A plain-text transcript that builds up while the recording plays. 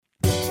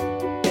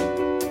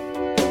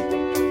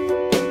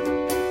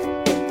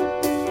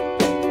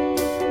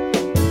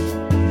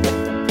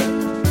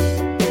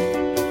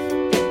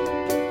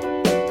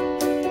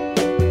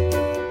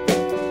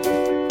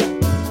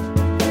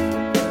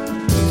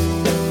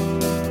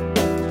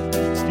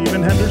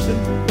Stephen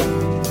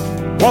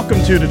Henderson.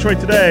 Welcome to Detroit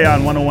Today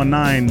on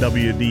 101.9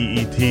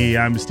 WDET.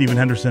 I'm Stephen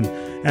Henderson,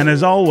 and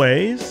as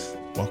always,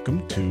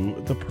 welcome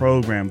to the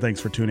program.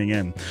 Thanks for tuning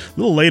in. A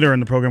little later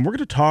in the program, we're going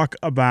to talk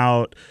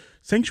about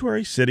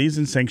sanctuary cities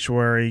and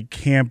sanctuary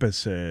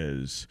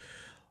campuses.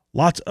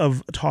 Lots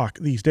of talk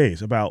these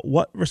days about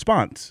what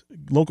response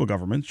local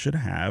governments should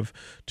have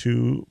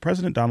to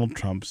President Donald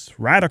Trump's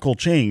radical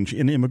change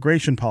in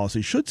immigration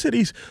policy. Should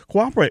cities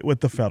cooperate with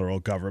the federal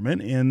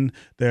government in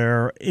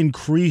their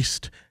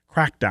increased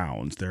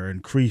crackdowns, their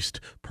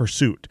increased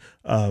pursuit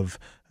of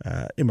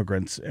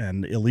immigrants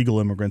and illegal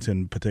immigrants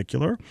in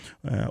particular,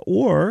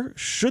 or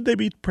should they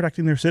be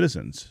protecting their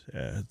citizens?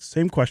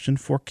 Same question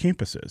for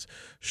campuses.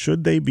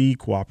 Should they be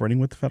cooperating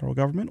with the federal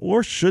government,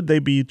 or should they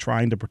be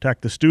trying to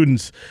protect the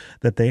students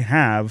that they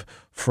have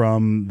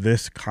from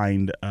this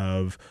kind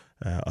of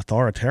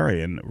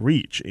authoritarian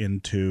reach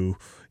into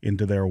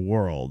their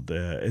world?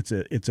 It's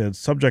a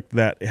subject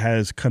that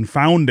has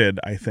confounded,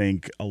 I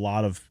think, a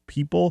lot of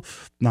people.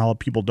 Now, a lot of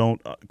people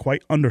don't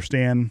quite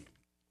understand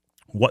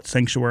what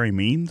sanctuary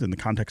means in the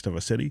context of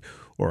a city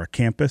or a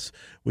campus.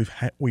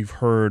 We've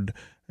heard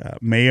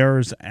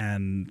mayors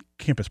and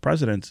campus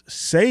presidents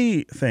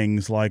say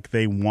things like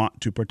they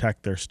want to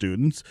protect their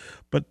students,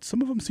 but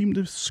some of them seem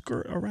to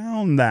skirt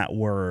around that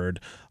word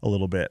a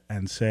little bit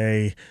and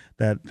say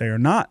that they are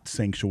not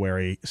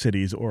sanctuary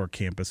cities or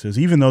campuses,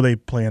 even though they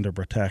plan to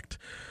protect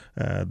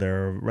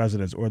their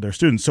residents or their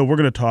students. So we're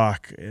going to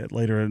talk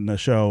later in the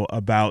show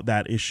about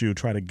that issue,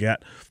 try to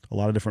get a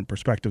lot of different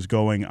perspectives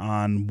going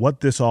on what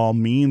this all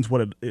means,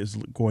 what it is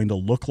going to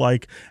look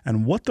like,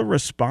 and what the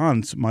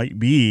response might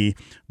be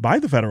by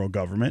the federal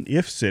government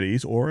if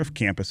cities or if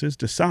campuses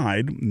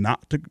decide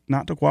not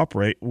to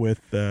cooperate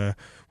with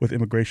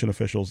immigration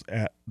officials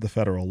at the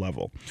federal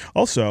level.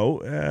 Also,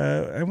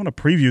 I want to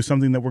preview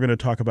something that we're going to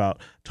talk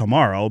about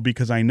tomorrow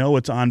because I know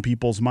it's on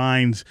people's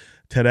minds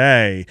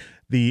today.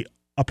 The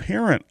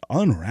apparent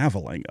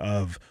unraveling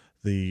of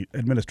the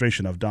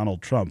administration of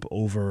Donald Trump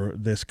over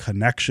this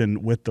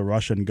connection with the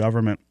Russian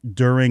government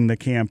during the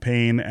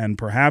campaign and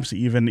perhaps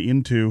even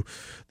into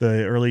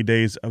the early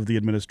days of the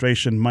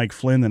administration. Mike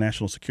Flynn, the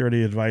national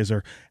security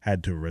advisor,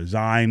 had to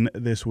resign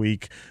this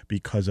week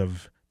because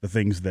of the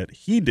things that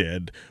he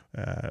did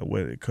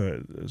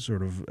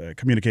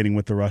communicating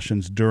with the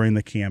Russians during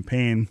the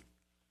campaign.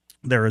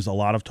 There is a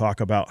lot of talk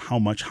about how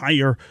much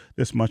higher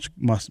this might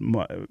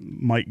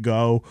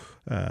go.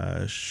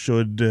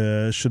 Should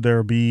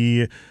there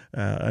be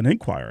an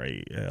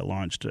inquiry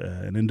launched,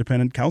 an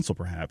independent counsel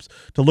perhaps,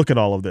 to look at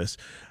all of this?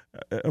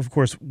 Of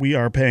course, we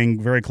are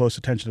paying very close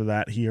attention to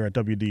that here at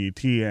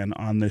WDET and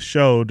on this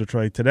show,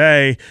 Detroit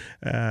Today,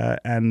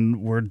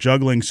 and we're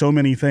juggling so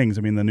many things.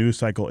 I mean, the news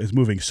cycle is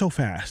moving so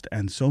fast,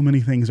 and so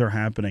many things are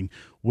happening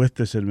with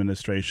this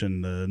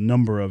administration, the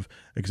number of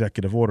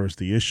executive orders,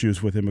 the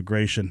issues with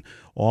immigration,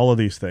 all of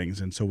these things.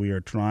 And so we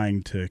are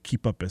trying to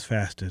keep up as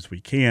fast as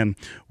we can.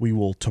 We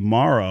will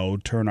tomorrow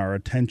turn our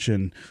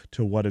attention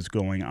to what is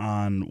going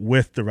on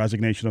with the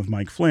resignation of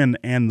Mike Flynn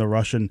and the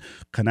Russian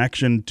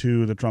connection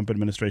to the Trump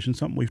administration,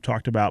 something we've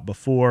talked about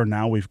before.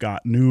 Now we've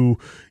got new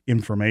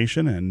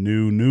information and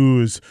new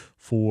news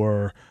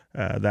for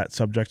that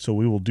subject, so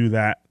we will do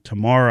that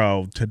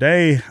tomorrow.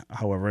 Today,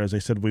 however, as I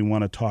said, we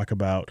want to talk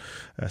about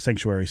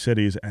sanctuary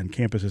cities and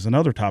campuses,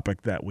 another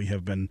topic that we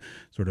have been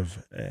sort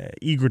of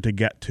eager to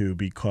get to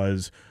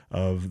because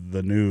of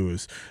the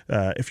news.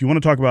 If you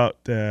want to talk about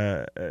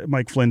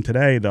Mike Flynn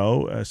today,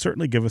 though,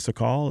 certainly give us a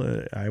call.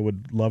 I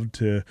would love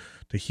to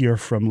hear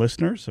from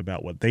listeners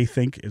about what they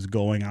think is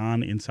going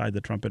on inside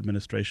the Trump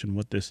administration,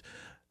 what this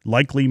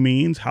likely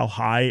means, how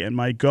high it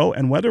might go,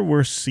 and whether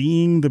we're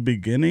seeing the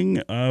beginning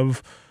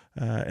of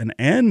an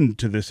end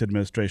to this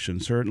administration.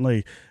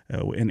 Certainly,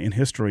 in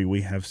history,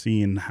 we have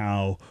seen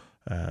how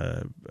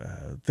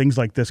things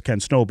like this can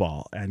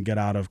snowball and get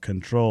out of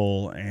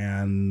control.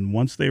 And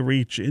once they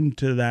reach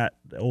into that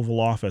Oval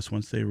Office,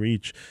 once they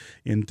reach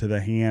into the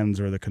hands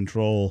or the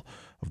control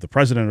of the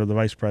president or the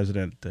vice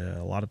president,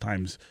 a lot of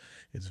times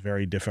it's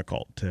very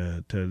difficult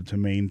to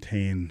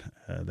maintain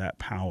that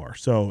power.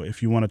 So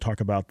if you want to talk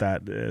about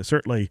that,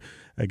 certainly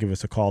give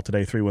us a call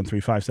today,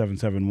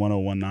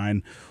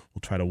 313-577-1019. We'll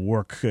try to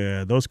work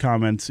those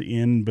comments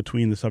in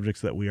between the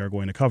subjects that we are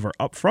going to cover.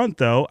 Up front,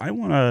 though, I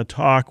want to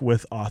talk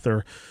with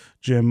author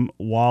Jim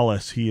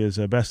Wallis. He is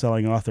a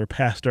best-selling author,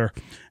 pastor,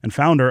 and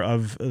founder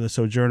of the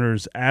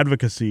Sojourners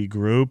Advocacy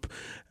Group.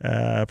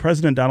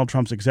 President Donald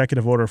Trump's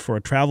executive order for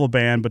a travel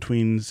ban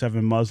between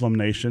 7 Muslim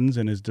nations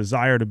and his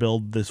desire to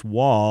build this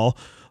wall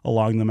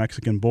along the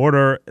Mexican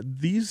border,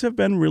 these have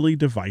been really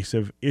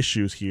divisive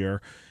issues here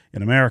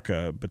in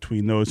America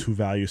between those who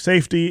value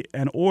safety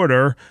and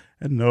order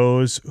and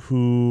those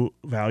who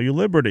value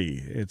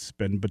liberty. It's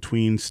been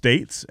between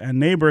states and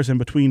neighbors and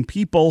between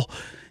people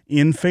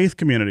in faith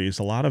communities.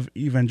 A lot of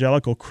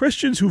evangelical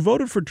Christians who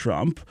voted for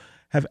Trump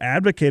have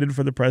advocated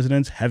for the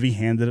president's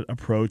heavy-handed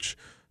approach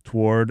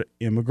toward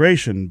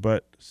immigration.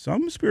 But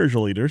some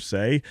spiritual leaders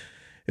say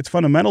it's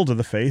fundamental to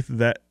the faith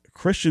that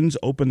Christians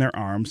open their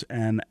arms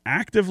and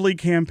actively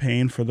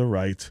campaign for the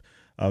rights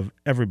of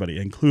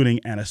everybody, including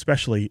and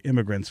especially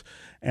immigrants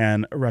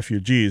and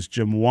refugees.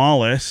 Jim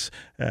Wallis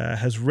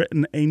has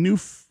written a new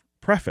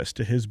preface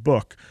to his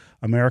book,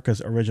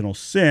 America's Original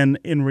Sin,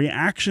 in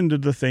reaction to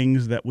the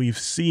things that we've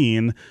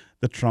seen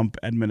the Trump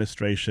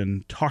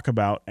administration talk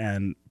about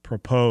and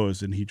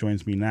propose. And he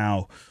joins me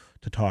now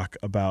to talk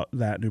about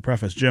that new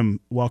preface. Jim,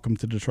 welcome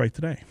to Detroit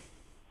Today.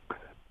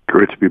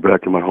 Great to be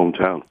back in my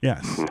hometown.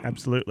 Yes,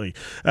 absolutely.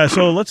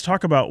 So let's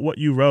talk about what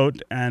you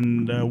wrote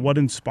and what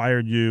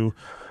inspired you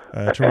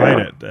to write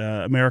it.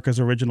 America's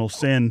Original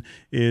Sin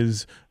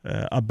is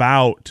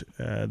about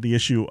the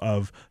issue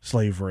of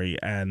slavery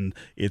and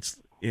its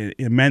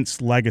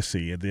immense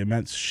legacy, the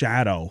immense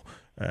shadow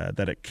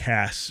that it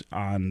casts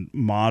on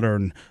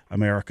modern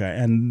America,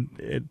 and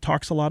it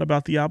talks a lot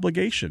about the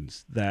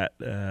obligations that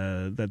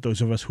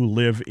those of us who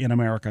live in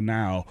America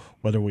now,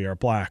 whether we are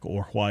black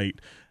or white,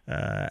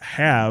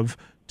 have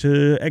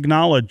to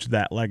acknowledge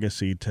that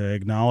legacy, to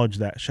acknowledge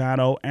that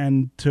shadow,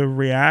 and to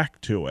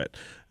react to it.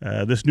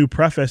 This new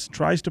preface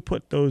tries to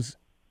put those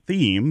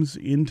themes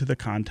into the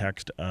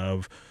context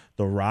of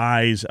the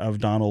rise of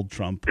Donald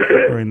Trump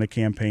during the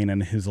campaign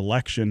and his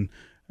election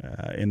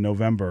in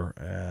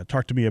November.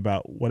 Talk to me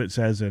about what it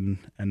says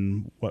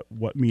and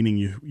what meaning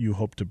you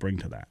hope to bring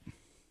to that.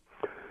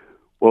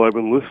 Well, I've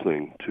been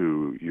listening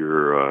to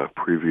your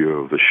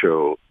preview of the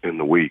show in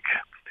the week,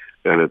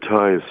 and it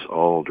ties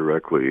all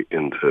directly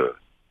into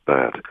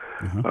that.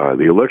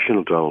 The election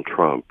of Donald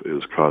Trump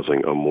is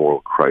causing a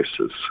moral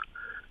crisis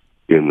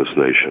in this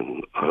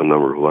nation on a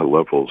number of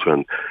levels,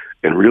 and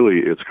really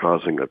it's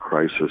causing a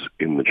crisis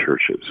in the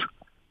churches.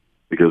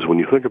 Because when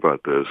you think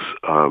about this,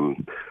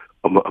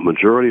 a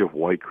majority of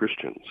white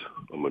Christians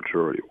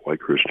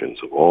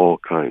of all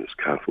kinds,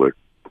 Catholic,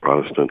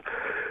 Protestant,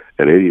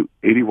 and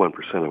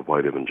 81% of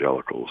white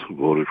evangelicals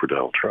voted for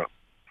Donald Trump.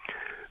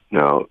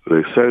 Now,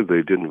 they said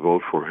they didn't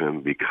vote for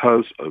him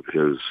because of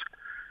his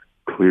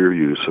clear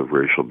use of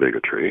racial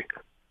bigotry.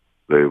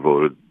 They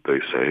voted, they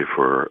say,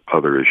 for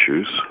other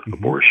issues,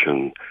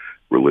 abortion,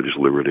 religious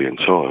liberty, and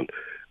so on.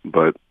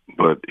 But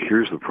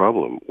here's the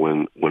problem.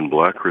 When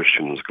black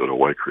Christians go to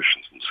white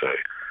Christians and say,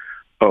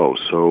 oh,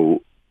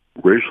 so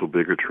racial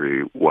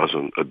bigotry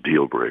wasn't a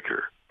deal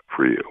breaker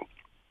for you.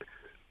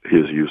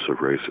 His use of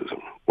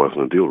racism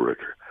wasn't a deal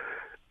breaker.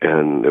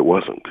 And it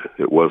wasn't.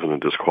 It wasn't a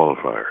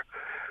disqualifier.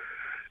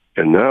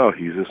 And now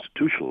he's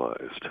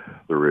institutionalized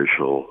the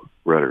racial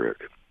rhetoric.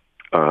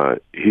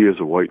 He is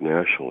a white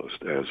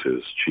nationalist as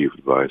his chief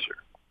advisor.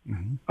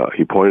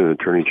 He appointed an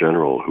attorney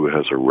general who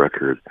has a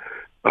record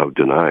of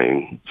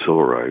denying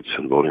civil rights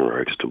and voting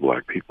rights to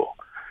black people,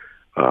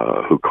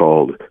 who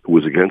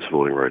was against the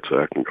Voting Rights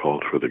Act and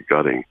called for the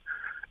gutting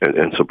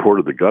and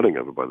supported the gutting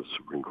of it by the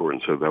Supreme Court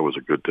and said that was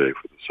a good day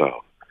for the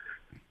South.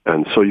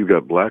 And so you've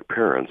got black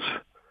parents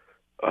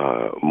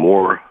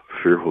more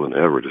fearful than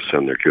ever to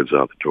send their kids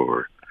out the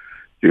door.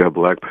 You got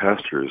black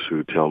pastors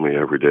who tell me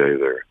every day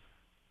they're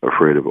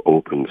afraid of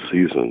open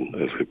season,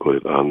 as they put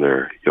it, on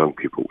their young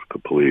people with the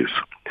police.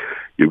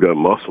 You've got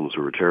Muslims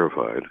who are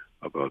terrified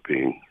about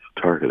being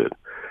targeted.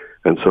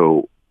 And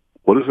so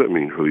what does that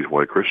mean for these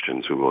white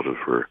Christians who voted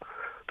for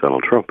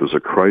Donald Trump? There's a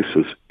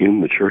crisis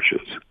in the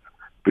churches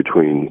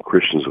between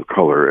Christians of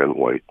color and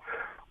white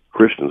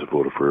Christians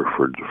who voted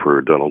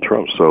for Donald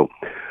Trump. So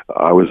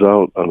I was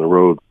out on the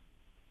road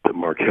at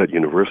Marquette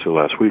University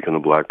last week, and a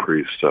black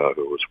priest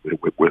who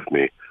was with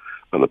me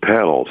on the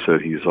panel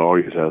said he's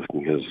always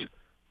asking his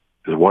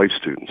white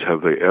students,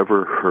 have they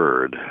ever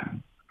heard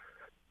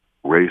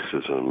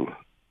racism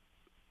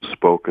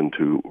spoken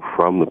to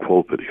from the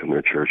pulpit in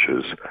their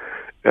churches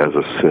as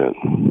a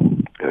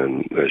sin?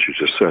 And as you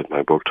just said,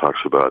 my book talks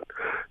about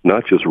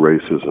not just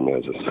racism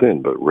as a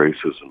sin, but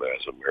racism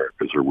as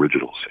America's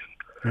original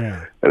sin.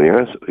 Yeah. And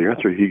the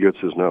answer he gets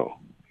is no.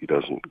 He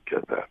doesn't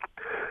get that.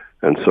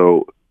 And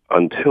so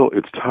until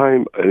it's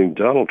time, I think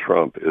Donald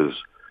Trump is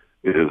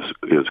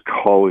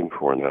calling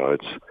for now.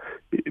 It's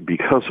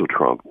because of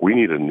Trump. We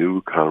need a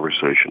new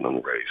conversation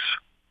on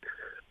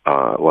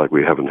race, like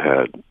we haven't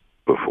had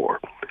before,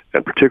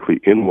 and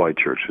particularly in white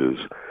churches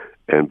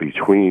and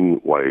between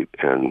white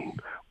and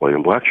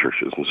black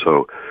churches. And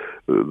so,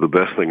 the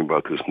best thing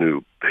about this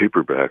new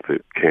paperback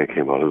that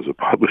came out as a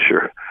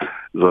publisher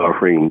is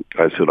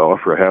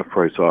offer a half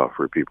price off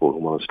for people who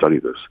want to study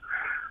this.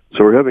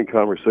 So we're having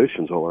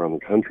conversations all around the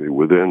country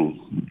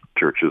within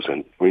churches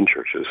and between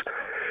churches,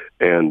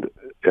 and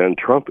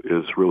Trump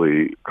is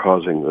really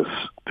causing this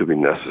to be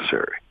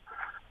necessary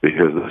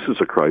because this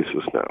is a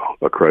crisis now,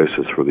 a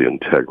crisis for the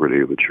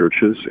integrity of the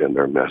churches and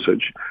their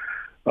message,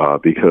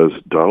 because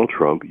Donald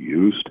Trump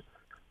used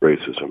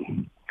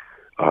racism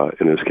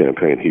in his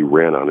campaign. He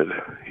ran on it.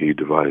 He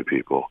divided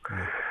people.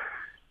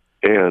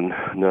 And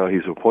now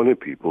he's appointed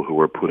people who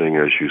are putting,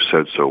 as you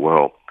said so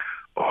well,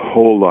 a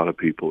whole lot of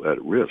people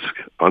at risk.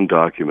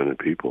 Undocumented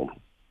people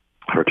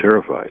are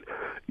terrified.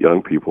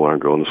 Young people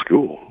aren't going to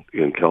school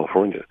in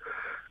California.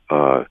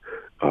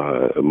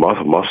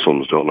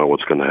 Muslims don't know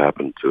what's going to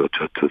happen to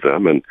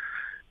them.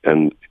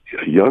 And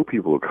young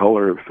people of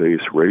color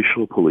face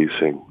racial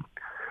policing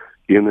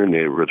in their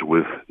neighborhoods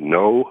with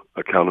no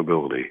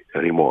accountability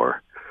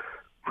anymore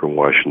from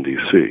Washington,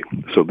 D.C.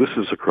 So this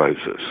is a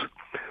crisis,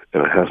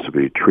 and it has to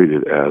be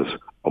treated as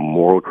a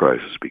moral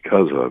crisis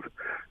because of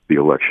the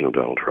election of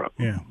Donald Trump.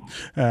 Yeah.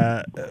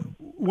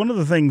 One of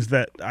the things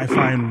that I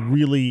find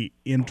really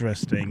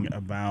interesting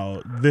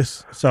about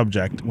this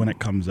subject when it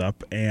comes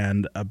up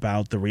and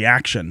about the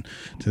reaction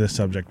to this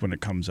subject when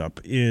it comes up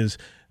is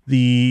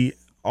the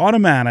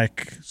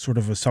automatic sort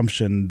of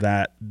assumption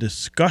that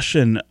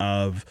discussion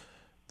of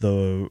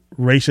the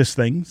racist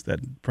things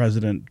that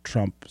President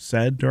Trump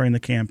said during the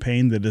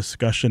campaign, the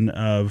discussion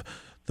of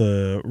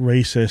the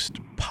racist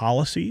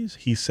policies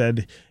he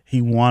said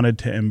he wanted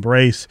to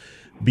embrace,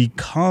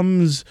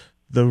 becomes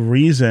the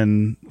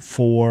reason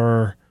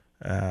for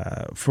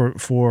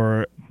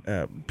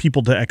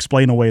people to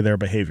explain away their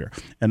behavior.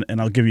 And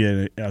I'll give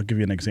you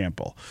an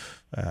example.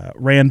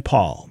 Rand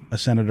Paul, a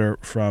senator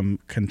from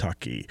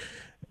Kentucky,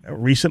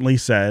 recently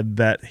said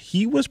that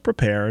he was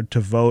prepared to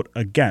vote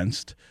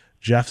against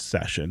Jeff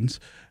Sessions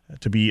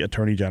to be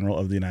Attorney General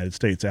of the United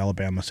States,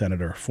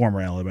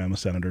 former Alabama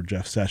Senator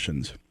Jeff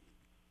Sessions.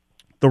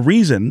 The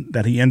reason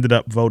that he ended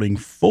up voting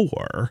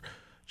for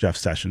Jeff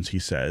Sessions, he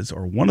says,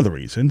 or one of the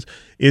reasons,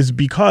 is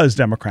because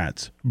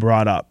Democrats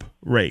brought up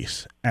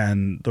race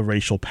and the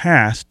racial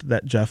past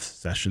that Jeff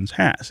Sessions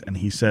has. And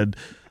he said,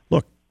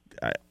 look,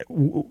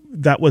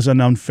 that was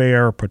an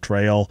unfair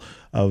portrayal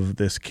of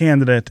this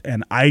candidate,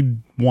 and I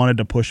wanted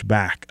to push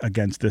back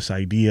against this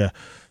idea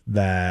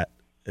that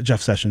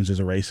Jeff Sessions is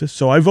a racist,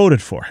 so I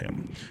voted for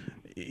him.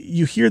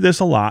 You hear this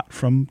a lot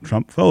from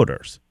Trump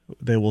voters.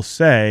 They will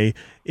say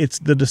it's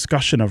the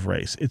discussion of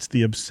race. It's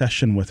the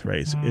obsession with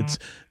race. It's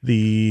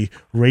the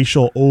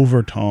racial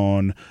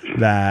overtone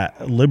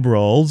that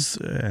liberals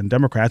and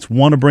Democrats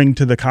want to bring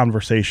to the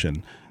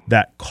conversation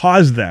that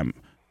caused them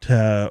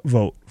to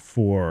vote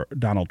for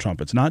Donald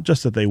Trump. It's not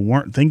just that they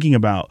weren't thinking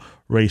about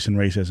race and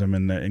racism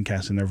in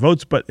casting their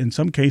votes, but in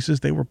some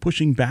cases they were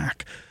pushing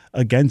back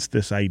against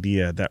this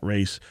idea that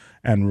race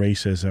and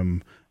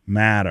racism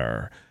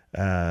matter.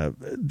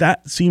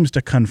 That seems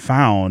to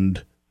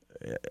confound,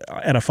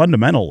 at a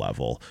fundamental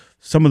level,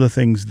 some of the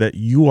things that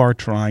you are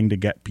trying to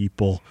get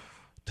people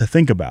to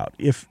think about.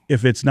 If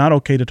it's not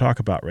okay to talk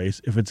about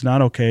race, if it's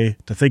not okay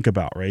to think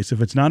about race,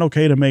 if it's not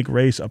okay to make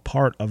race a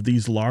part of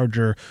these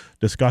larger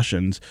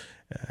discussions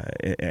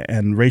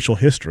and racial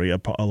history a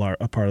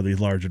part of these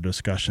larger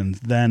discussions,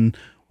 then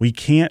we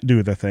can't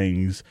do the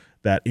things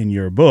that in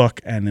your book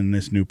and in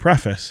this new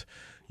preface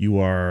you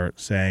are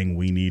saying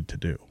we need to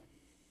do.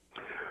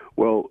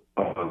 Well,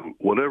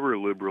 whatever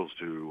liberals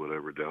do,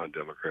 whatever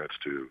Democrats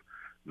do,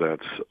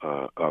 that's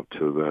up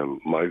to them.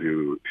 My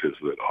view is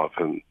that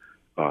often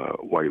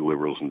white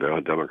liberals and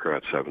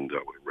Democrats haven't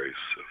dealt with race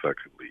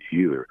effectively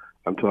either.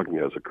 I'm talking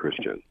as a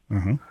Christian.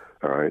 Mm-hmm.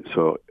 All right.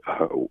 So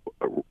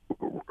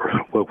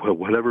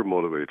whatever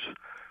motivates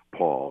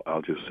Paul,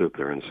 I'll just sit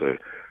there and say,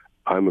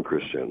 I'm a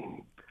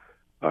Christian.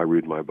 I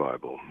read my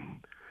Bible,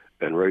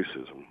 and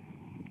racism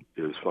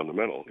is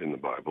fundamental in the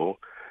Bible,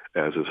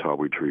 as is how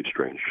we treat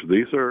strangers.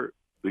 These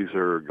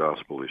are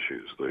gospel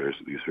issues.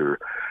 These are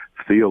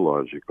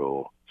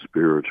theological,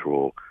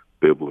 spiritual,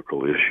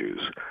 biblical issues.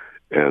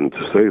 And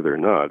to say they're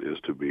not is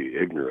to be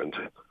ignorant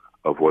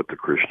of what the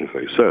Christian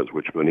faith says,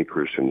 which many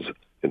Christians,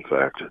 in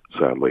fact,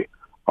 sadly,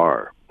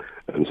 are.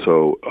 And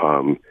so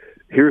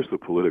here's the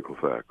political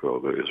fact, though,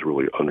 that is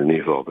really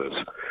underneath all this.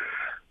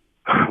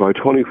 By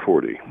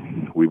 2040,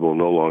 we will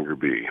no longer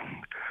be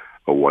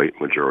a white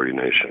majority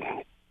nation.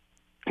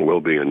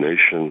 We'll be a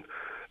nation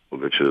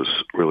which is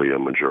really a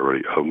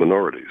majority of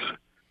minorities.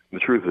 The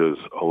truth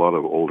is, a lot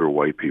of older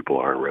white people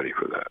aren't ready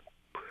for that.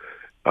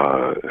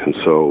 And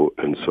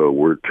so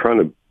we're trying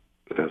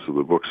to, as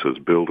the book says,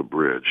 build a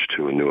bridge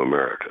to a new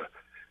America.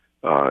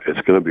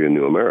 It's going to be a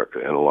new America,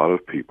 and a lot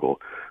of people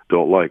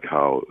don't like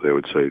how they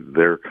would say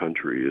their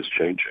country is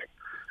changing.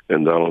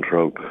 And Donald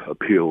Trump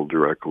appealed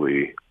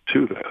directly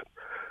to that.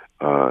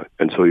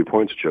 And so he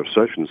points to Jeff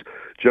Sessions.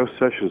 Jeff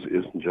Sessions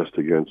isn't just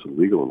against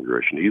illegal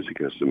immigration. He's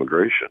against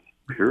immigration,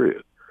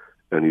 period.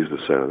 And he's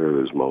the senator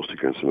that is most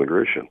against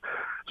immigration.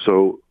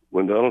 So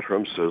when Donald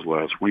Trump says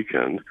last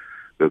weekend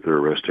that they're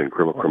arresting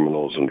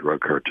criminals and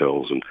drug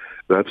cartels, and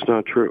that's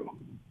not true.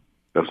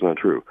 That's not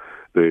true.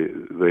 They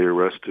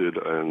arrested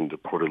and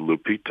deported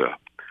Lupita,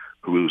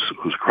 whose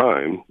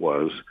crime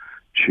was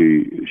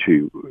she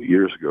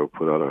years ago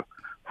put out a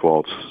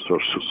false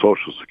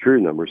social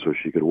security number so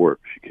she could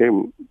work. She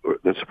came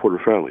and support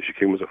her family. She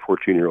came as a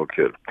 14-year-old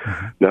kid.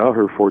 Mm-hmm. Now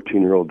her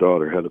 14-year-old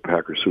daughter had to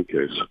pack her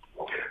suitcase.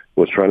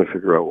 Was trying to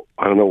figure out,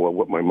 I don't know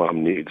what my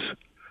mom needs.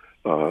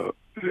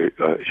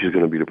 She's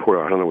going to be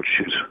deported. I don't know what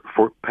she's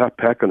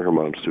packing her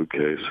mom's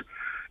suitcase.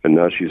 And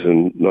now she's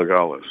in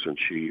Nogales, and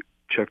she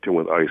checked in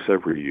with ICE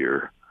every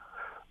year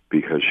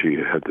because she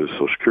had this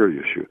social security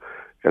issue.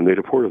 And they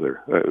deported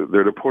her.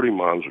 They're deporting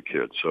moms with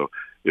kids. So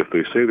if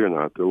they say they're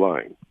not, they're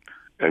lying.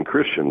 And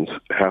Christians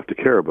have to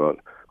care about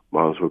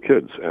moms with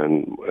kids.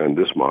 And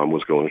this mom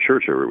was going to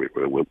church every week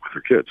with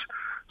her kids.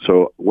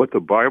 So what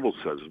the Bible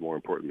says is more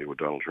important than what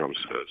Donald Trump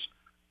says.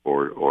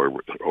 or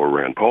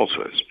Rand Paul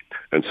says.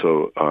 And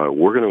so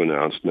we're going to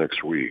announce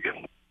next week.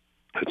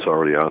 It's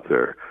already out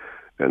there,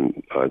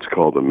 and it's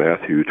called the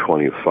Matthew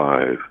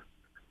 25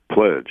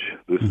 Pledge.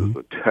 This is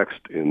the text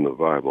in the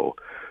Bible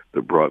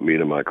that brought me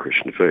to my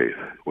Christian faith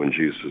when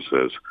Jesus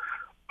says,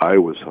 I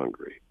was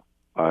hungry,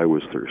 I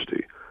was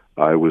thirsty,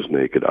 I was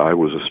naked, I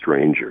was a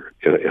stranger,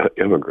 an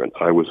immigrant,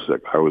 I was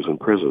sick, I was in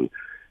prison,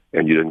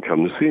 and you didn't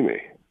come to see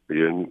me.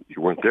 You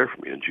weren't there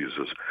for me. And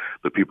Jesus,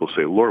 the people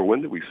say, Lord,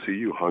 when did we see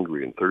you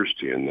hungry and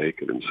thirsty and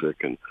naked and sick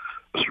and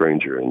a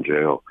stranger in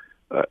jail?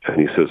 And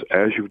he says,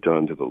 as you've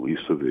done to the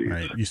least of these,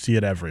 right. You see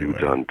it everywhere.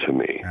 You've done to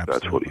me. Absolutely.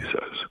 That's what he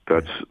says.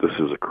 This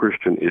is a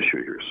Christian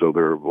issue here. So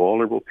there are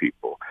vulnerable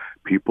people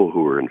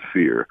who are in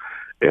fear,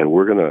 and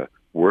we're gonna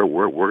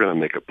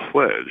make a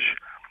pledge,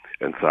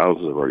 and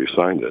thousands have already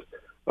signed it,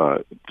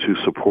 to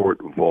support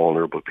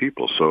vulnerable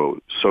people.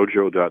 So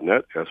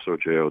sojo.net,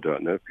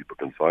 sojo.net, people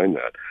can find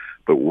that.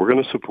 But we're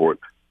going to support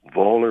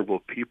vulnerable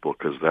people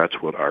because that's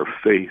what our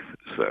faith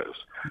says,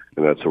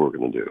 and that's what we're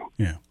going to do.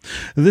 Yeah.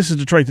 This is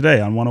Detroit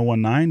Today on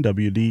 101.9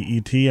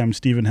 WDET. I'm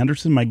Stephen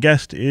Henderson. My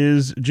guest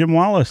is Jim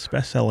Wallis,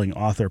 best-selling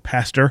author,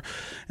 pastor,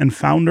 and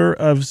founder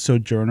of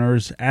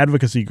Sojourners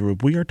Advocacy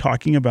Group. We are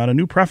talking about a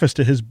new preface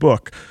to his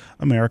book,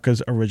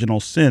 America's Original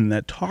Sin,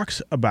 that talks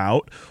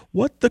about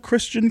what the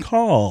Christian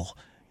call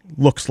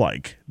looks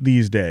like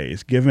these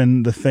days,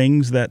 given the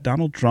things that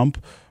Donald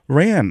Trump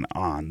ran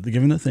on,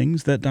 given the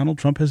things that Donald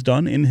Trump has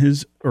done in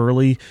his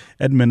early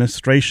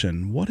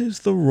administration. What is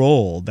the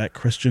role that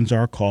Christians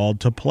are called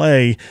to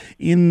play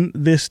in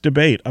this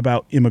debate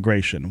about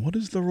immigration? What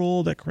is the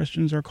role that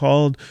Christians are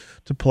called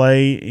to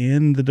play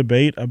in the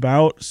debate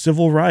about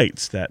civil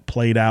rights that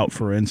played out,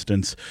 for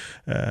instance,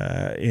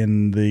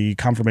 in the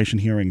confirmation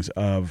hearings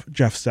of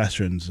Jeff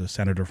Sessions, a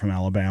senator from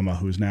Alabama,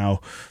 who is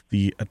now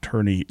the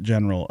Attorney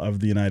General of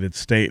the United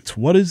States?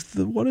 What is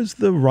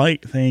the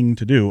right thing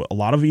to do? A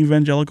lot of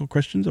evangelical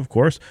Christians, of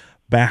course,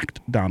 backed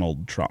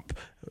Donald Trump,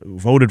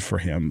 voted for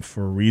him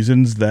for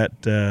reasons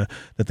that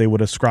they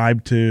would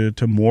ascribe to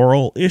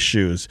moral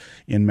issues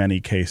in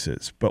many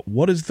cases. But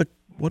what is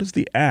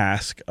the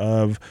ask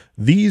of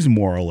these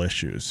moral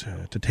issues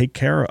to take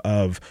care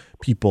of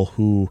people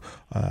who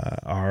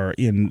are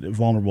in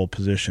vulnerable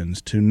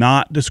positions, to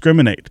not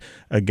discriminate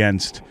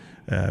against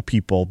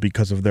people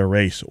because of their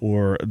race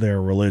or their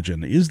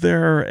religion? Is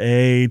there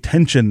a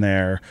tension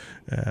there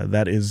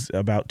that is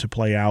about to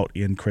play out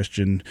in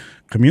Christian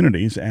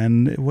communities?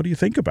 And what do you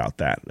think about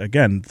that?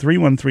 Again,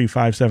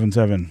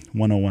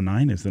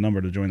 313-577-1019 is the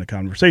number to join the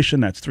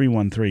conversation. That's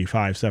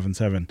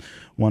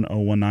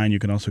 313-577-1019. You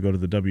can also go to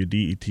the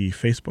WDET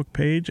Facebook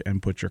page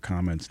and put your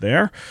comments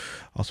there.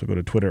 Also go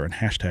to Twitter and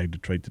hashtag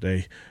Detroit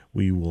Today.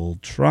 We will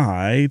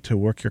try to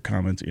work your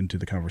comments into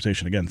the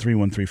conversation. Again,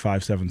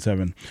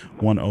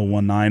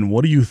 313-577-1019.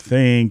 What do you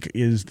think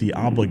is the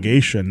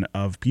obligation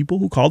of people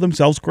who call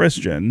themselves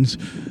Christians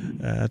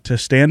to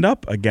stand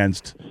up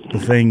against the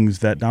things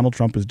that Donald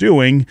Trump is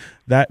doing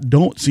that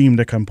don't seem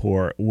to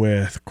comport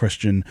with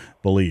Christian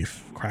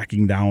belief?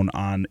 Cracking down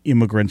on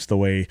immigrants the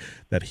way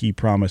that he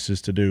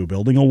promises to do,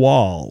 building a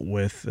wall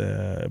with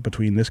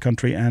between this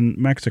country and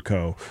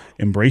Mexico,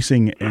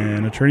 embracing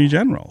an attorney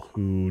general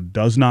who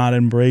does not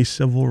embrace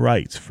civil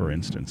rights, for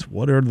instance.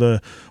 What are the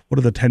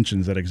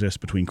tensions that exist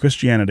between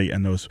Christianity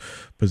and those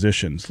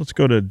positions? Let's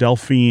go to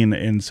Delphine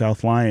in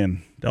South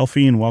Lyon.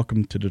 Delphine,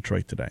 welcome to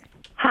Detroit Today.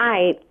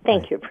 Hi,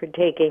 thank you for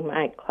taking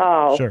my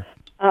call. Sure.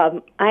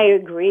 I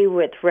agree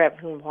with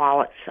Reverend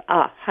Wallis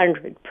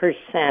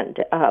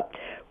 100%.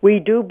 We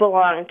do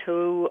belong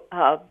to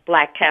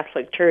Black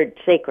Catholic Church,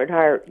 Sacred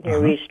Heart,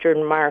 near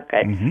Eastern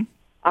Market. Mm-hmm.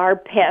 Our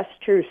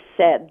pastor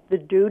said the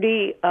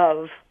duty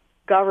of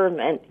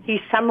government, he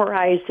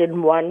summarized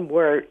in one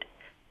word,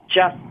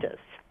 justice.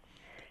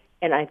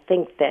 And I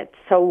think that's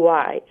so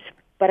wise.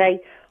 But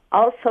I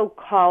also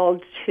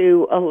called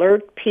to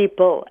alert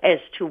people as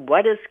to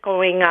what is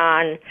going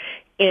on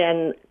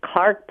in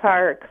Clark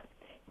Park,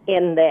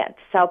 in that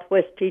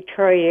Southwest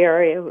Detroit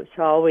area. It was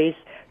always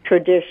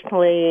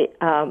traditionally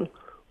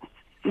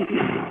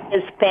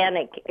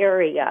Hispanic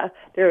area.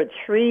 There are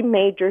 3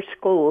 major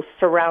schools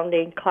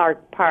surrounding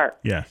Clark Park.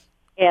 Yes.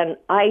 And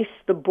ICE,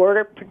 the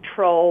Border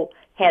Patrol,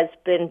 has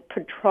been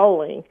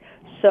patrolling.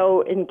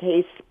 So in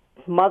case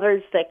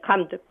mothers that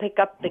come to pick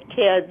up the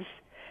kids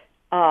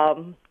are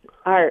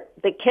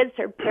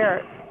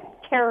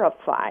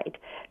terrified.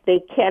 They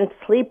can't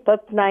sleep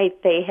at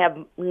night. They have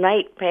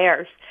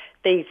nightmares.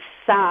 They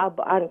sob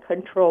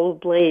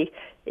uncontrollably.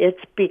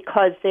 It's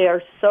because they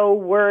are so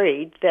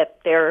worried that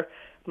their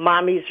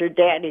mommies or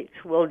daddies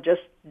will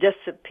just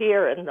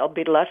disappear and they'll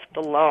be left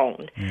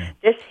alone. Yeah.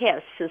 This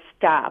has to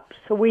stop.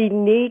 So we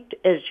need,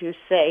 as you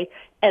say,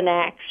 an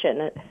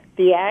action.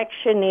 The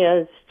action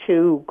is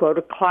to go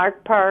to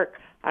Clark Park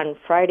on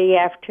Friday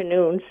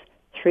afternoons,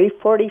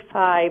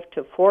 3:45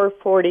 to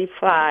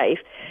 4:45,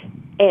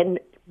 and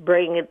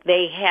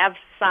they have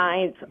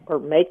signs or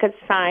make a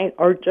sign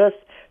or just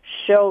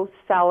show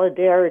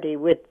solidarity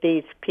with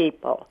these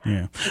people.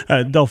 Yeah.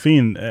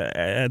 Delphine,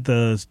 at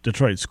the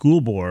Detroit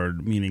School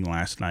Board meeting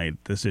last night,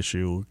 this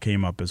issue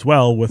came up as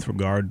well with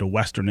regard to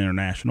Western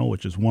International,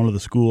 which is one of the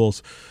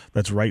schools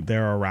that's right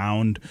there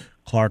around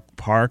Clark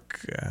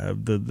Park.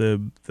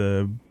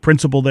 The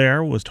principal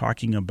there was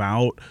talking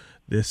about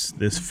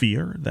this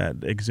fear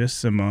that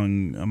exists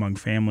among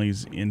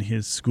families in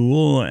his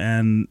school,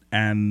 and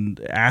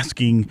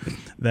asking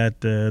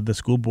that the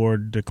school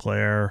board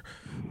declare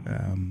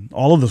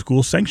all of the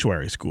schools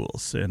sanctuary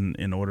schools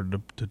in order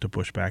to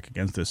push back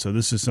against this. So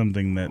this is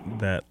something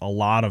that a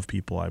lot of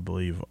people, I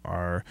believe,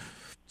 are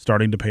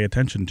starting to pay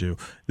attention to.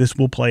 This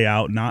will play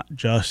out not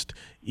just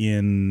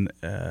in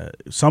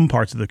some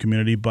parts of the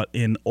community, but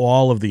in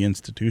all of the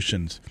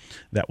institutions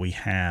that we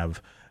have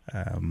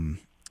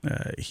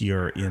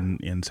here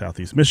in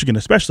Southeast Michigan,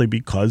 especially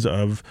because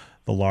of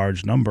the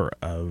large number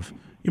of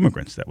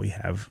immigrants that we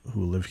have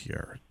who live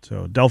here.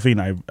 So, Delphine,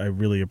 I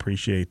really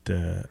appreciate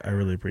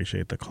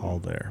the call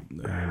there.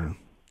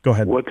 Go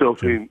ahead. What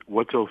Delphine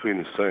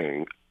is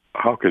saying,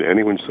 how can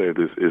anyone say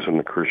this isn't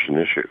a Christian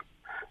issue?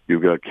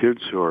 You've got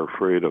kids who are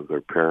afraid of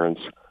their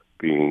parents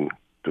being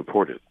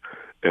deported.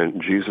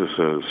 And Jesus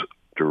says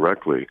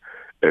directly,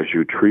 as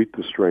you treat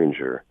the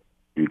stranger,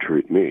 you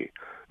treat me.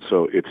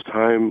 So it's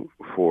time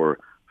for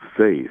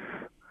faith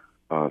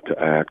to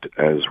act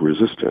as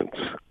resistance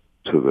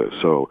to this.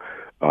 So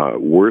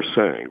we're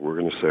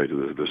going to say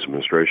to this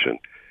administration,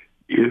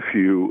 if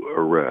you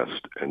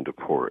arrest and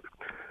deport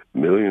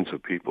millions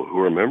of people who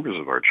are members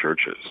of our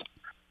churches,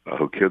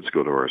 who kids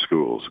go to our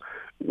schools,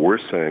 we're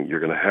saying you're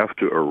going to have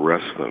to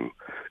arrest them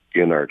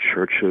in our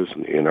churches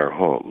and in our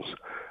homes.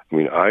 I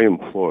mean, I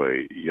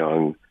employ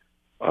young,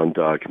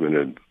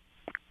 undocumented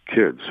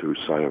kids who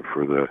sign up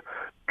for the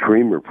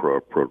Dreamer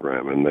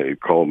program, and they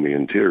called me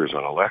in tears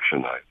on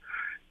election night.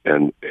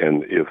 And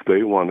if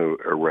they want to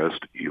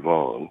arrest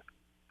Yvonne,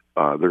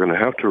 they're going to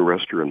have to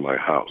arrest her in my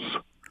house.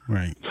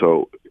 Right.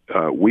 So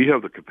we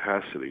have the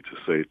capacity to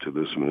say to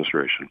this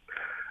administration,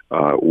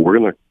 we're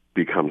going to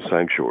become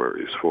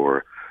sanctuaries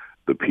for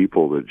the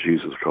people that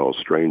Jesus calls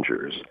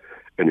strangers,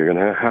 and you're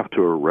going to have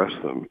to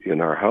arrest them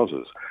in our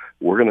houses.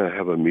 We're going to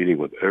have a meeting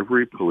with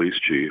every police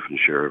chief and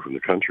sheriff in the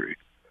country,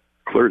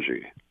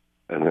 clergy,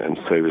 and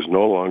say there's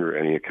no longer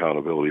any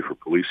accountability for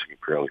policing,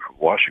 apparently, from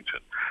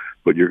Washington.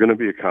 But you're going to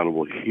be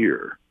accountable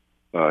here.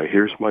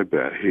 Here's my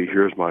badge.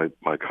 Here's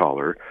my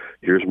collar.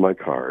 Here's my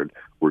card.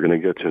 We're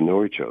going to get to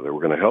know each other.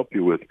 We're going to help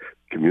you with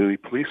community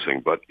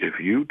policing. But if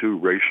you do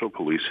racial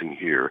policing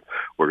here,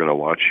 we're going to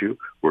watch you.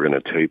 We're going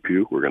to tape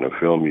you. We're going to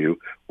film you.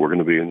 We're going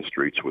to be in the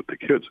streets with the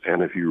kids.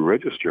 And if you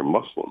register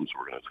Muslims,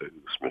 we're going to say to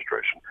this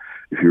administration,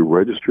 if you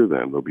register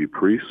them, there'll be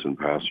priests and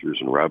pastors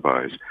and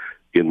rabbis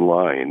in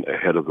line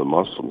ahead of the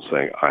Muslims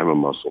saying, I'm a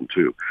Muslim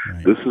too.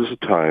 Right. This is a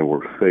time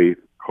where faith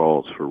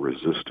calls for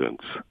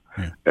resistance,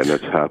 and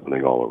that's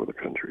happening all over the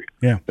country.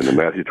 Yeah. And the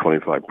Matthew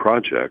 25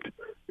 Project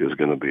is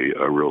going to be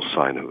a real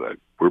sign of that.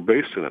 We're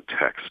based in a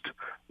text,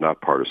 not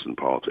partisan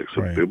politics,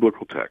 a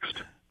biblical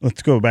text.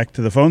 Let's go back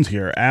to the phones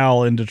here.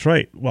 Al in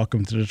Detroit.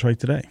 Welcome to Detroit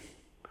Today.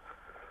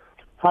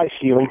 Hi,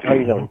 Stephen. How are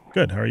you doing?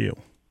 Good. How are you?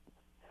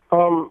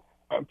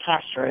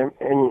 Pastor,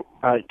 and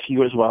to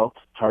you as well.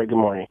 Sorry, good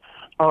morning.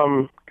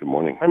 Good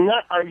morning. I'm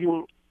not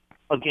arguing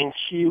against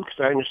you because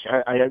I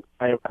understand.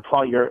 I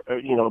applaud your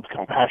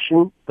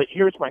compassion. But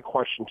here's my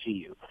question to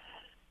you: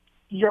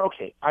 you're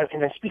okay,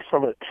 and I speak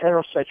from a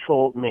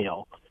heterosexual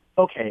male.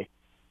 Okay,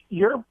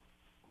 the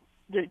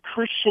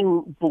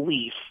Christian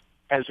belief,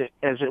 as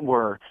it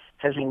were,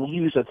 has been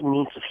used as a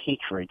means of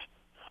hatred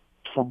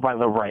by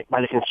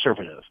the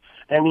conservatives.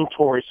 I mean,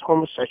 towards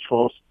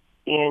homosexuals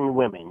and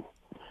women,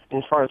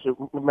 as far as the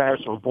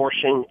matters of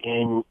abortion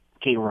and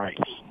gay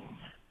rights.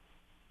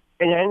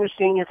 And I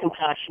understand your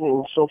compassion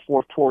and so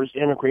forth towards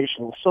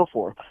immigration and so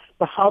forth,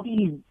 but how do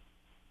you,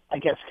 I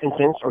guess,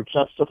 convince or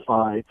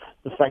justify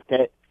the fact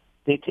that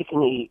they've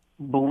taken a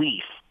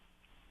belief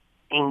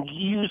and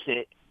use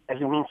it as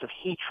a means of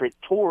hatred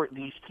toward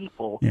these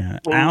people? Yeah,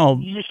 when Al,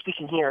 you're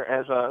speaking here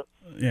as a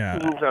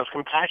means of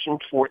compassion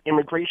for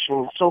immigration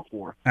and so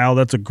forth. Al,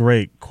 that's a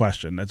great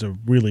question. That's a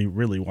really,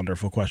 really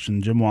wonderful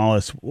question. Jim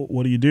Wallis,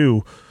 what do you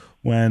do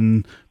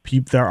when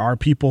there are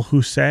people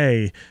who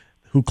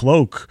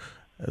cloak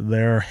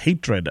their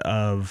hatred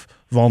of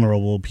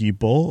vulnerable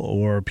people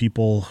or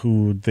people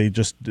who they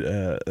just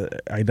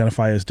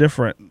identify as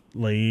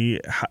differently?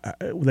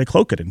 They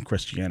cloak it in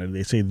Christianity.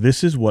 They say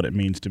this is what it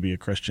means to be a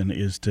Christian,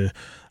 is to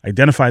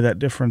identify that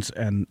difference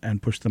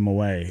and push them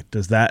away.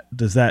 Does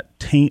that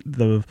taint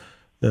the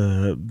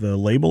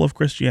label of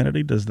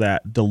Christianity? Does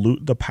that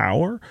dilute the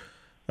power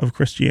of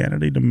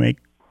Christianity to make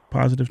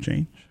positive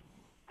change?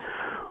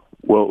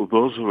 Well,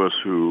 those of us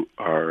who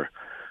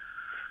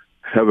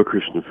have a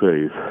Christian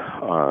faith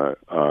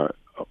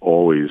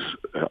always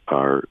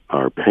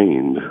are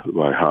pained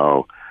by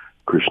how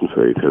Christian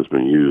faith has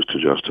been used to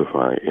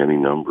justify any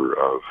number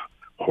of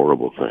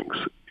horrible things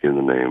in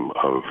the name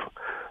of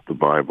the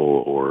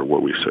Bible or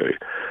what we say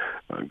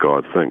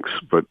God thinks.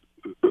 But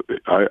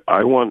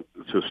I want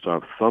to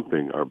stop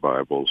thumping our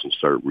Bibles and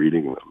start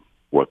reading them.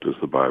 what does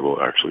the Bible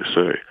actually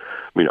say?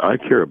 I mean, I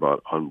care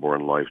about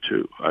unborn life,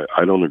 too.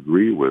 I don't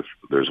agree with,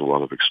 there's a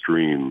lot of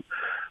extreme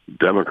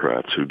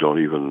Democrats who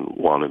don't even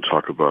want to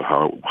talk about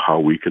how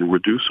we can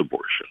reduce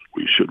abortion.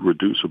 We should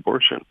reduce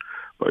abortion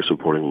by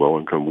supporting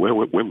low-income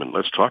women.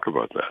 Let's talk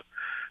about that.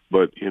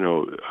 But,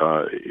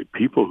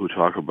 people who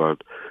talk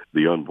about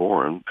the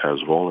unborn as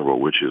vulnerable,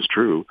 which is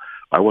true,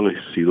 I want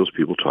to see those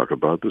people talk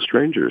about the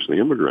strangers, the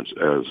immigrants,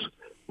 as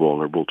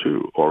vulnerable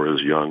too, or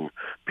as young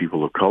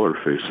people of color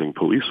facing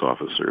police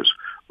officers,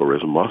 or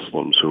as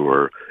Muslims who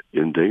are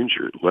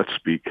endangered. Let's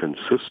be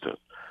consistent.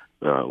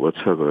 Let's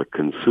have a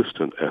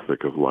consistent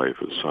ethic of life,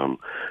 as some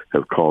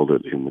have called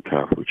it in the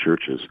Catholic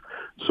churches.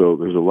 So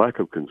there's a lack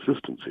of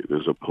consistency.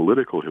 There's a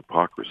political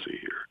hypocrisy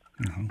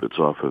here that's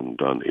often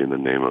done in the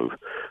name of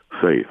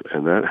faith,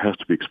 and that has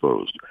to be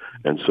exposed.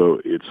 And so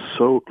it's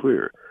so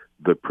clear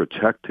that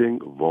protecting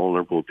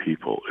vulnerable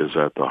people is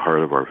at the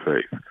heart of our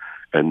faith.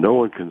 And no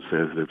one can say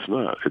that it's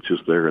not. It's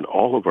just there in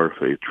all of our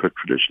faith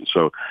traditions.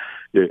 So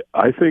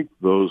I think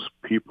those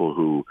people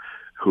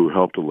who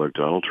helped elect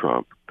Donald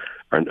Trump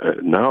are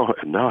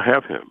now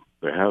have him.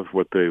 They have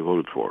what they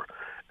voted for,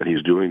 and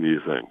he's doing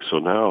these things. So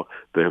now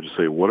they have to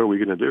say, what are we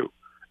going to do?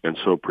 And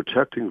so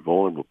protecting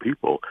vulnerable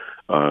people,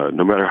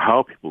 no matter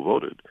how people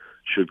voted,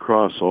 should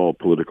cross all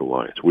political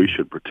lines. We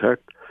should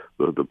protect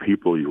the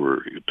people you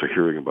were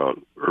hearing about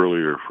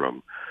earlier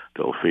from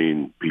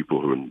Delphine.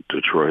 People who in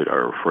Detroit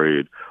are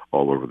afraid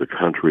all over the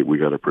country. We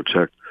got to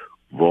protect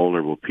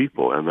vulnerable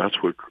people, and that's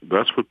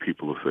what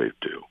people of faith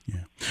do.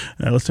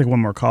 Yeah. Let's take one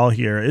more call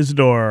here.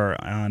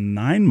 Isidore on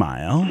 9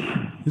 Mile.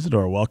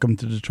 Isidore, welcome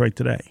to Detroit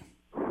Today.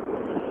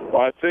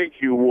 Well, thank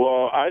you.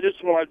 I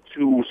just want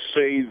to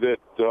say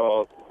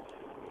that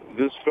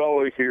this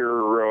fellow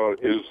here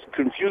is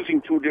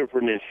confusing two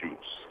different issues.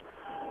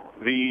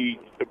 The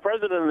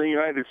President of the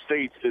United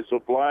States is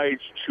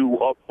obliged to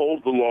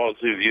uphold the laws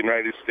of the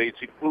United States,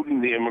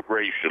 including the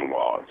immigration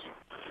laws.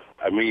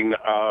 I mean,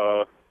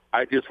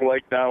 I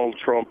dislike Donald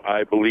Trump.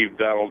 I believe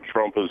Donald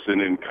Trump is an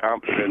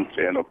incompetent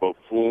and a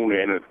buffoon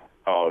and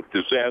a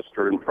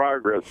disaster in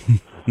progress.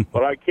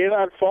 But I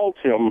cannot fault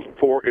him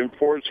for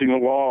enforcing the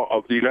law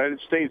of the United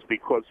States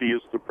because he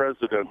is the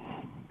president,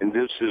 and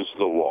this is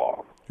the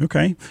law.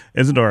 Okay.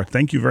 Isidore,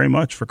 thank you very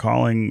much for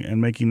calling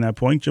and making that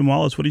point. Jim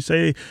Wallis, what do you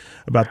say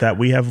about that?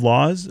 We have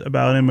laws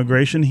about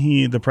immigration.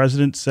 The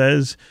president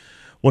says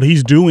what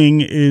he's doing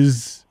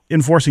is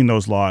enforcing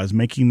those laws,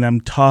 making them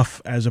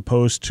tough as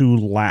opposed to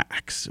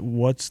lax.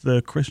 What's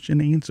the Christian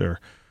answer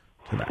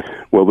to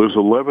that? Well, there's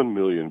 11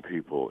 million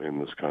people in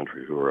this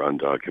country who are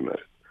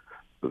undocumented.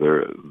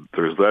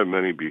 There's that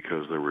many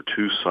because there were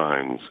two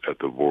signs at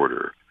the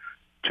border,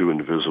 two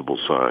invisible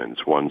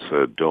signs. One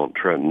said,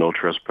 no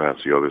trespass.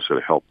 The other said,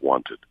 help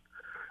wanted.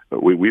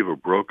 We have a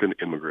broken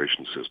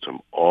immigration system.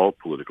 All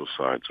political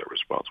sides are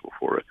responsible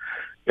for it.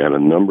 And a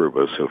number of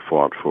us have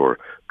fought for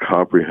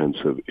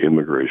comprehensive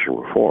immigration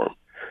reform.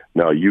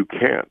 Now, you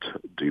can't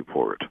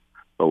deport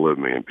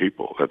 11 million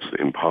people. That's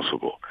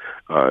impossible.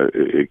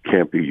 It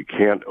can't be. You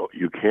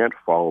can't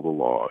follow the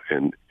law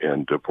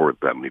and deport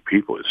that many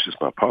people. It's just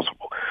not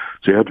possible.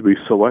 So you have to be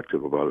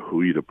selective about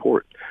who you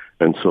deport.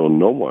 And so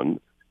no one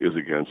is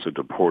against the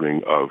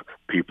deporting of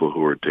people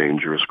who are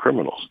dangerous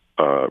criminals.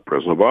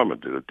 President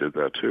Obama did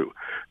that too.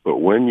 But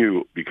when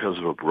you, because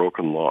of a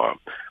broken law,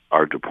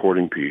 are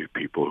deporting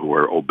people who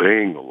are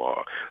obeying the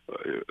law,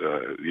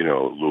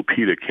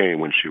 Lupita came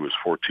when she was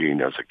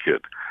 14 as a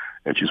kid,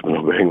 and she's been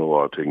obeying the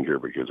law, taking care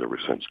of her kids ever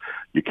since.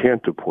 You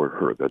can't deport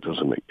her. That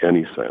doesn't make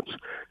any sense.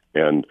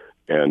 And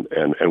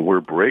we're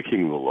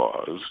breaking the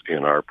laws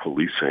in our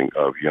policing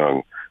of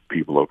young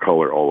people of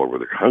color all over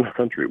the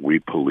country. We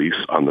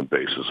police on the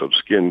basis of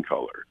skin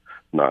color,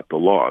 not the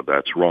law.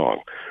 That's wrong.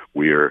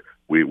 We are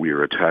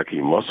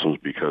attacking Muslims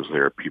because they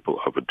are people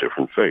of a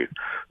different faith.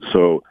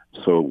 So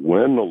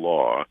when the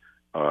law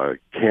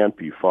can't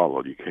be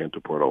followed, you can't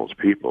deport all those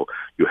people.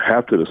 You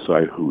have to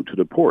decide who to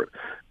deport,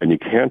 and you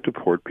can't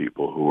deport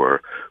people who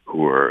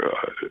are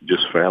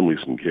just families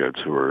and kids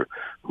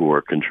who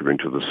are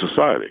contributing to the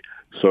society.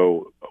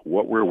 So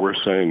what we're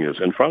saying is,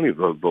 and finally,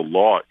 the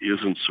law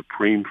isn't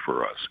supreme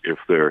for us. If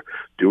they're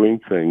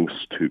doing things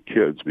to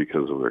kids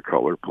because of their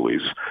color,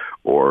 police,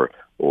 or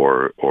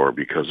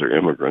because they're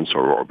immigrants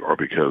or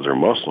because they're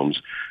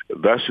Muslims,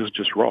 that's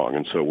just wrong.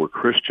 And so we're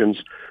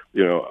Christians.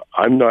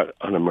 I'm not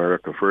an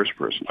America First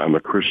person. I'm a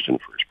Christian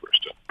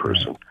First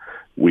person.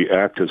 We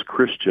act as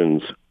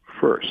Christians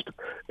first.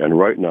 And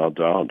right now,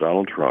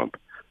 Donald Trump,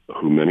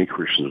 who many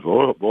Christians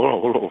vote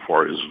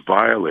for, is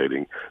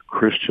violating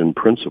Christian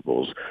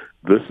principles.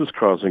 This is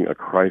causing a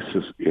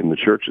crisis in the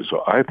churches.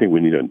 So I think we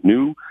need a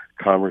new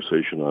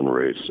conversation on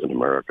race in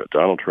America.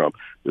 Donald Trump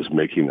is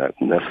making that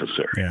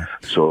necessary. Yeah.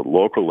 So at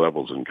local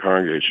levels and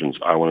congregations,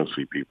 I want to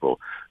see people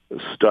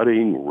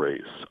studying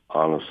race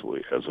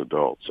honestly as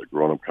adults. A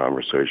grown-up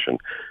conversation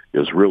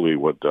is really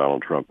what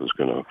Donald Trump is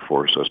going to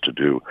force us to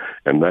do,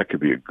 and that could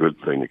be a good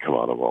thing to come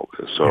out of all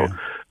this. So,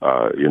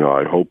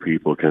 I hope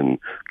people can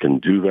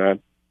do that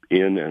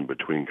in and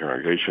between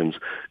congregations,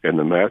 and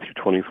the Matthew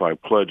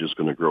 25 pledge is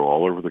going to grow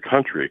all over the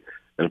country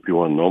And if you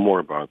want to know more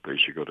about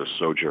this, you go to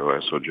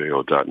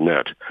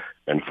sojo.net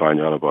and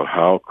find out about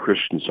how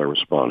Christians are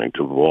responding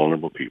to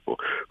vulnerable people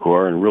who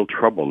are in real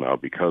trouble now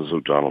because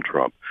of Donald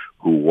Trump,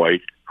 who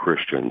white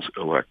Christians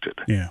elected.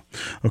 Yeah.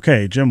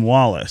 Okay, Jim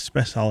Wallis,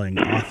 best-selling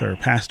author,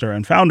 pastor,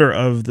 and founder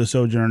of the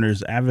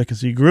Sojourners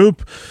Advocacy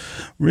Group,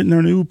 written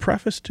a new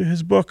preface to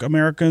his book,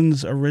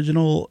 American's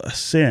Original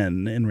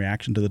Sin, in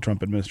reaction to the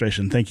Trump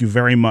administration. Thank you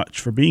very much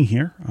for being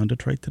here on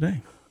Detroit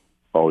Today.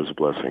 Always a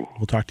blessing.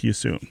 We'll talk to you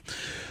soon.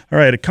 All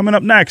right, coming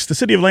up next, the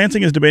city of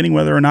Lansing is debating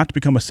whether or not to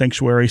become a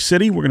sanctuary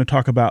city. We're going to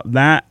talk about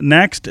that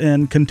next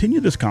and continue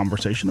this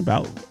conversation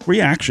about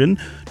reaction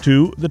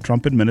to the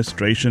Trump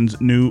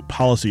administration's new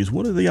policies.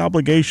 What are the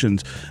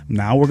obligations?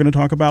 Now we're going to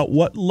talk about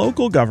what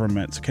local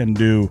governments can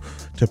do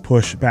to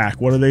push back.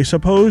 What are they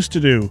supposed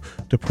to do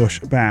to push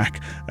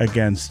back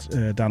against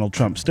Donald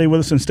Trump? Stay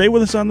with us and stay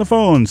with us on the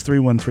phones.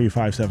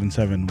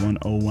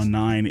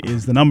 313-577-1019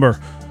 is the number.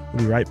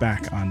 We'll be right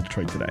back on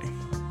Detroit Today.